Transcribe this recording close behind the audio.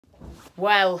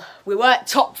Well, we weren't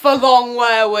top for long,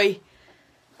 were we?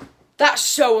 That's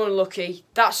so unlucky.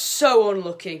 That's so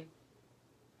unlucky.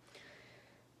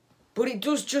 But it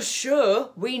does just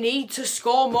show we need to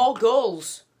score more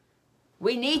goals.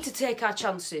 We need to take our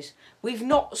chances. We've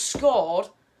not scored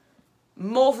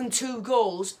more than 2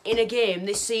 goals in a game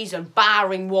this season,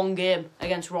 barring one game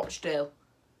against Rochdale.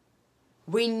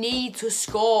 We need to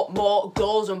score more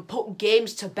goals and put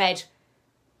games to bed.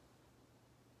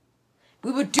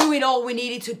 We were doing all we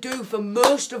needed to do for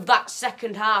most of that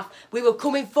second half. We were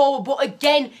coming forward, but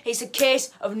again, it's a case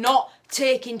of not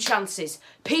taking chances.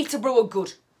 Peterborough were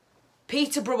good.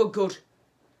 Peterborough were good.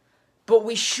 But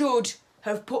we should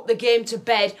have put the game to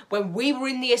bed when we were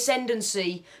in the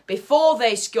ascendancy, before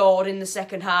they scored in the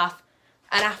second half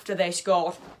and after they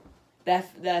scored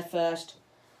their first.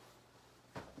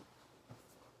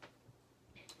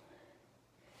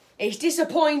 It's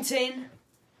disappointing,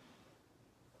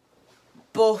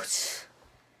 but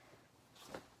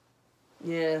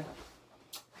yeah.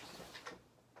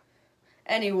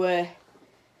 Anyway,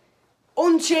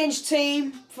 unchanged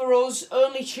team for us.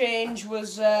 Only change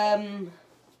was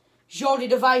Jordi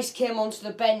Device came onto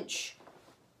the bench.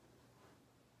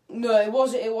 No, it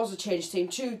was a changed team.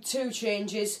 Two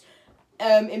changes.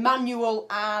 Emmanuel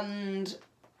and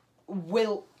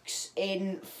Wilkes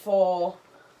in for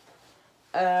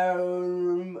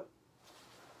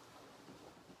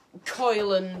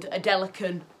Coyle and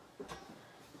Adelican.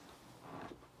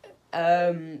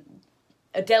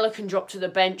 Adelican dropped to the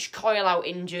bench. Coyle out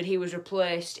injured. He was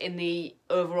replaced in the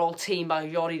overall team by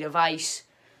Jordi Device.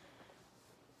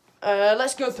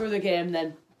 Let's go through the game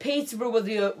then. Peterborough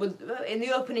in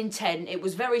the opening 10, it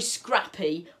was very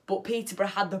scrappy, but Peterborough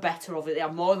had the better of it. They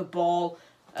had more of the ball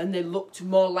and they looked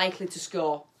more likely to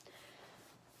score.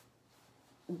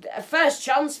 A first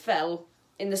chance fell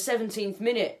in the 17th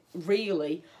minute,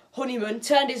 really. Honeyman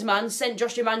turned his man, sent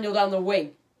Josh Emmanuel down the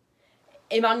wing.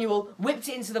 Emmanuel whipped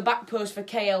it into the back post for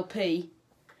KLP,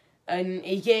 and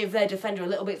he gave their defender a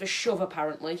little bit of a shove,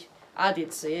 apparently. I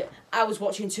did see it. I was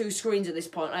watching 2 screens at this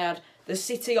point. I had the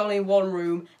City on in one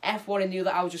room, F1 in the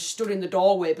other. I was just stood in the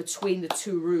doorway between the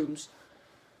 2 rooms.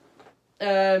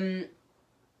 Yeah.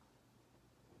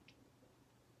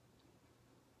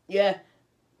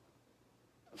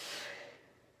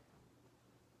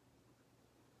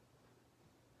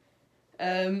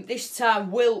 This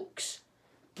time Wilkes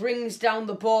brings down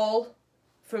the ball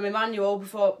from Emmanuel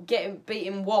before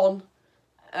beating one.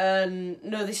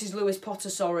 No, this is Lewis Potter,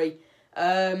 sorry.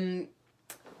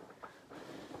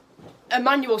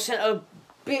 Emmanuel sent a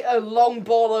long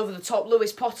ball over the top.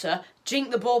 Lewis Potter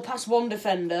jinked the ball past one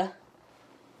defender.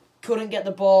 Couldn't get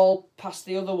the ball past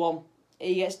the other one.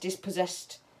 He gets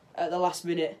dispossessed at the last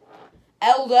minute.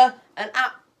 Elder, an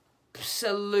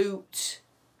absolute,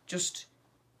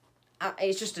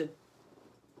 it's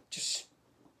just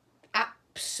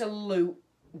absolute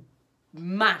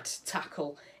mad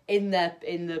tackle in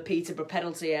the Peterborough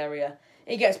penalty area.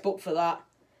 He gets booked for that.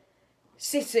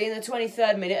 City in the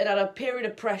 23rd minute had a period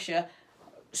of pressure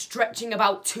stretching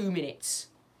about 2 minutes.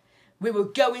 We were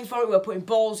going for it, we were putting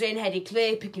balls in, heading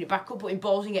clear, picking it back up, putting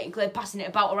balls in, getting clear, passing it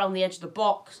about around the edge of the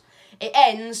box. It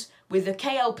ends with the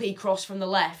KLP cross from the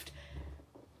left,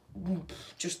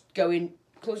 just going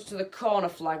closer to the corner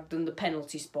flag than the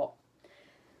penalty spot.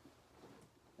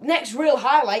 Next real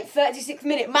highlight, 36th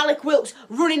minute, Malik Wilkes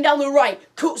running down the right,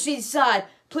 cuts inside,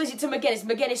 plays it to McGuinness.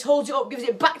 McGuinness holds it up, gives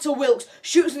it back to Wilkes,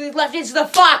 shoots with his left into the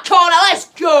far corner. Let's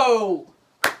go!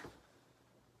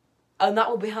 And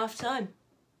that will be half time.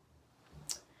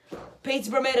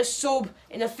 Peterborough made a sub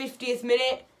in the 50th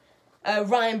minute.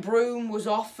 Ryan Broom was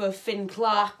off for Flynn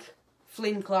Clark.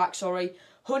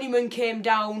 Honeyman came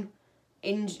down.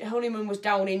 Honeyman was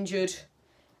down injured.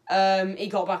 He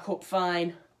got back up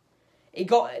fine.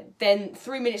 Then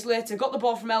 3 minutes later, got the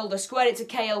ball from Elder, squared it to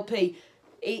KLP.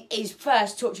 His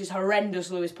first touch is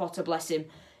horrendous, Lewis Potter, bless him.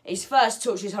 His first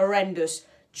touch is horrendous.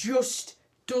 Just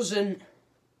doesn't.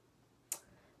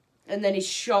 And then his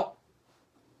shot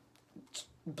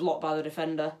blocked by the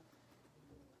defender.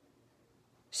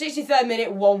 63rd minute,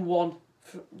 1-1.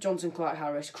 Johnson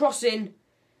Clark-Harris. Crossing.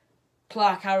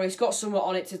 Clark-Harris got somewhat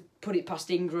on it to put it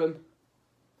past Ingram.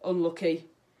 Unlucky.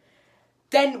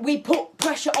 Then we put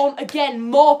pressure on again.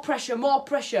 More pressure.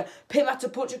 Pim had to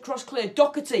punch across clear.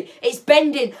 Doherty. It's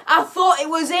bending. I thought it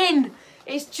was in.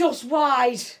 It's just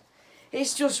wide.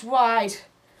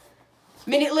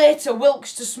 Minute later,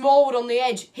 Wilkes to Smallwood on the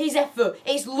edge. His effort.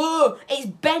 It's low. It's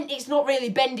bent. It's not really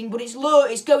bending, but it's low.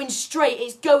 It's going straight.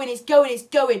 It's going.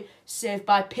 Saved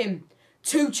by Pim.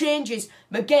 2 changes.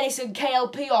 McGuinness and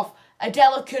KLP off.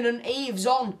 Adelican and Eves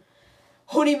on.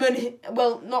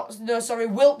 Wilkes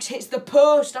hits the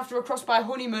post after a cross by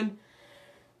Honeyman.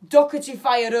 Doherty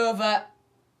fired over.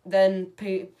 Then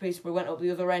Peterborough went up the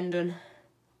other end and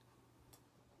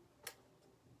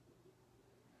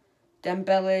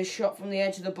Dembele's shot from the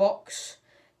edge of the box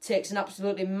takes an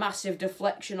absolutely massive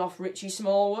deflection off Richie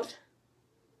Smallwood.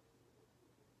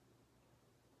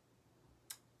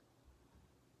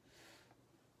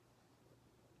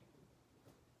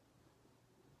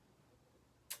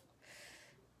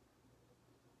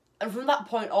 And from that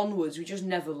point onwards, we just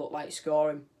never looked like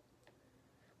scoring.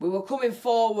 We were coming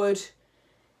forward.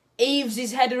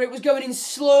 Eves' header, it was going in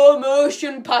slow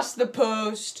motion past the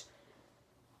post.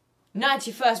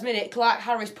 91st minute, Clark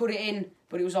Harris put it in,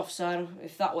 but it was offside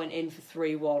if that went in for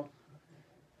 3-1.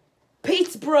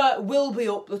 Peterborough will be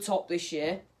up the top this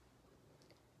year.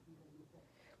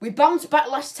 We bounced back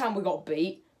last time we got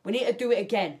beat. We need to do it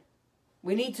again.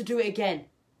 We need to do it again.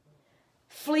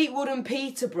 Fleetwood and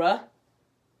Peterborough,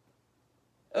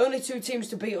 only 2 teams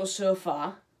to beat us so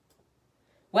far,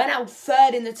 went out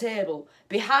 3rd in the table,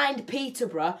 behind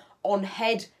Peterborough on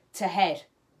head-to-head.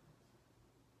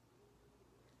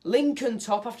 Lincoln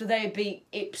top after they beat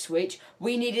Ipswich.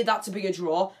 We needed that to be a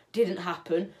draw. Didn't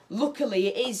happen. Luckily,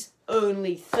 it is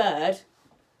only 3rd.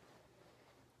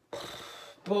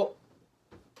 But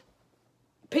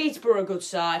Peterborough a good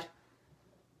side.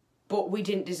 But we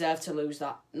didn't deserve to lose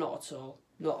that. Not at all.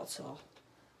 Not at all.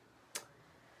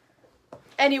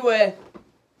 Anyway.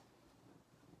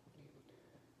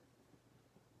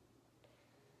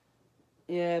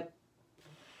 Yeah.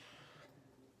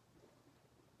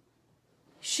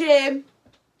 Shame.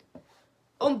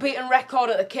 Unbeaten record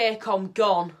at the KCOM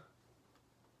gone.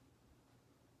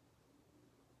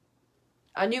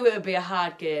 I knew it would be a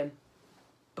hard game,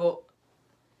 but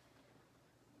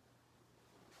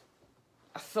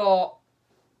I thought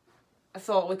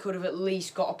we could have at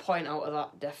least got a point out of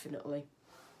that, definitely.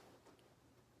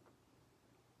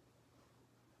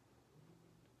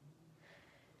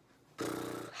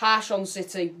 Harsh on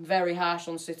City, very harsh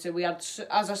on City. We had,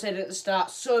 as I said at the start,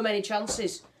 so many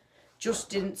chances. Just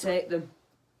didn't take them.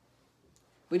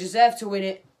 We deserved to win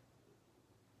it.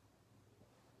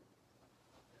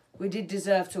 We did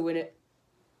deserve to win it.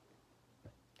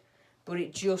 But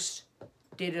it just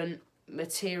didn't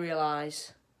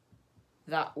materialise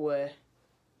that way.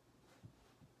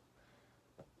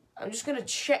 I'm just going to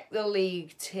check the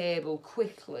league table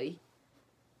quickly.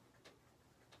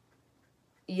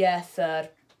 Yeah, 3rd.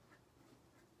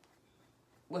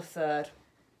 We're 3rd.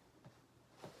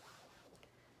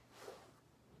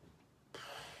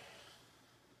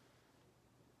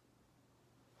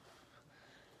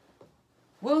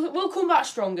 We'll come back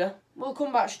stronger. We'll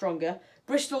come back stronger.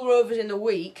 Bristol Rovers in the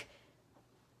week.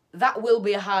 That will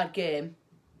be a hard game.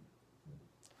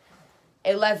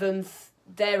 11th.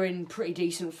 They're in pretty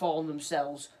decent form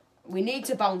themselves. We need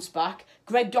to bounce back.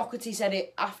 Greg Doherty said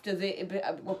it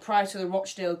prior to the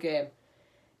Rochdale game.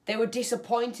 They were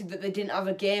disappointed that they didn't have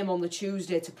a game on the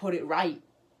Tuesday to put it right.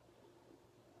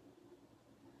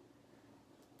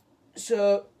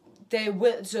 So they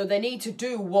need to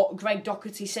do what Greg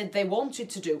Doherty said they wanted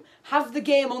to do. Have the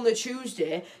game on the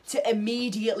Tuesday to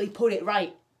immediately put it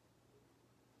right.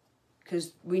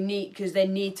 Because they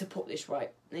need to put this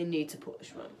right. They need to put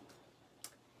this right.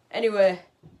 Anyway,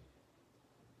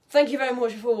 thank you very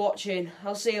much for watching.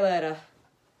 I'll see you later.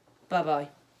 Bye-bye.